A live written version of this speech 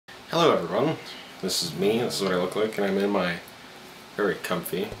Hello everyone, this is me, this is what I look like, and I'm in my very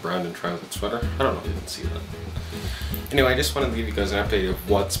comfy Brandon Transit sweater. I don't know if you can see that. Anyway, I just wanted to give you guys an update of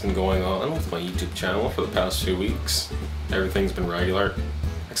what's been going on with my YouTube channel for the past few weeks. Everything's been regular,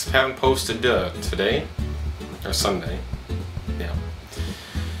 except I haven't posted today, or Sunday, yeah,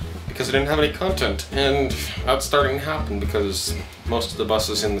 because I didn't have any content, and that's starting to happen because most of the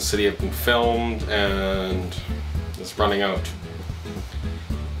buses in the city have been filmed and it's running out.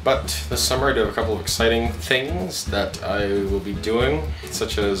 But this summer I do have a couple of exciting things that I will be doing,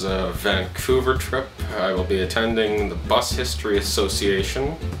 such as a Vancouver trip. I will be attending the Bus History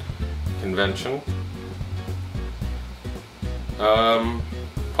Association convention.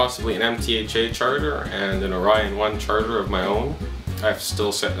 Possibly an MTHA charter and an Orion 1 charter of my own. I have to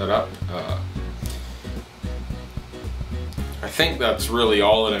still set that up. I think that's really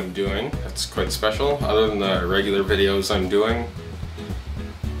all that I'm doing. That's quite special, other than the regular videos I'm doing.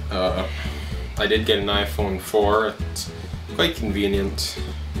 I did get an iPhone 4. It's quite convenient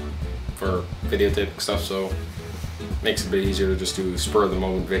for videotaping stuff, so it makes it a bit easier to just do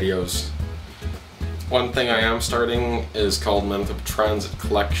spur-of-the-moment videos. One thing I am starting is called Manitoba Transit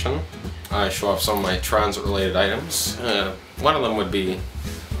Collection. I show off some of my transit-related items. One of them would be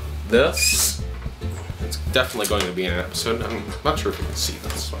this. It's definitely going to be in an episode. I'm not sure if you can see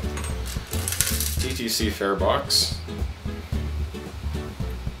this one. TTC fare box.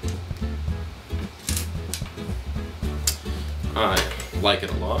 I like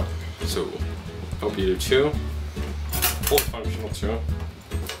it a lot, so hope you do too. Fully functional too.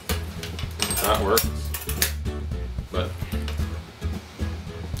 That works. But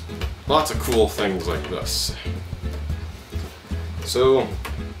lots of cool things like this. So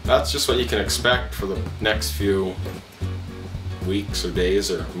that's just what you can expect for the next few weeks or days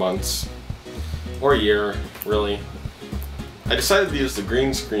or months or year, really. I decided to use the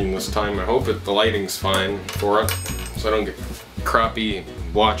green screen this time. I hope that the lighting's fine for it, so I don't get crappy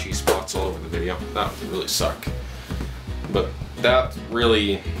blotchy spots all over the video. That would really suck. But that's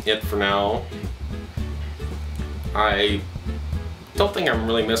really it for now. I don't think I'm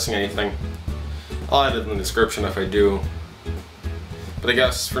really missing anything. I'll add it in the description if I do. But I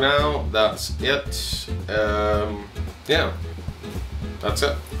guess for now, that's it. Yeah, that's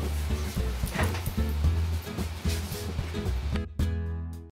it.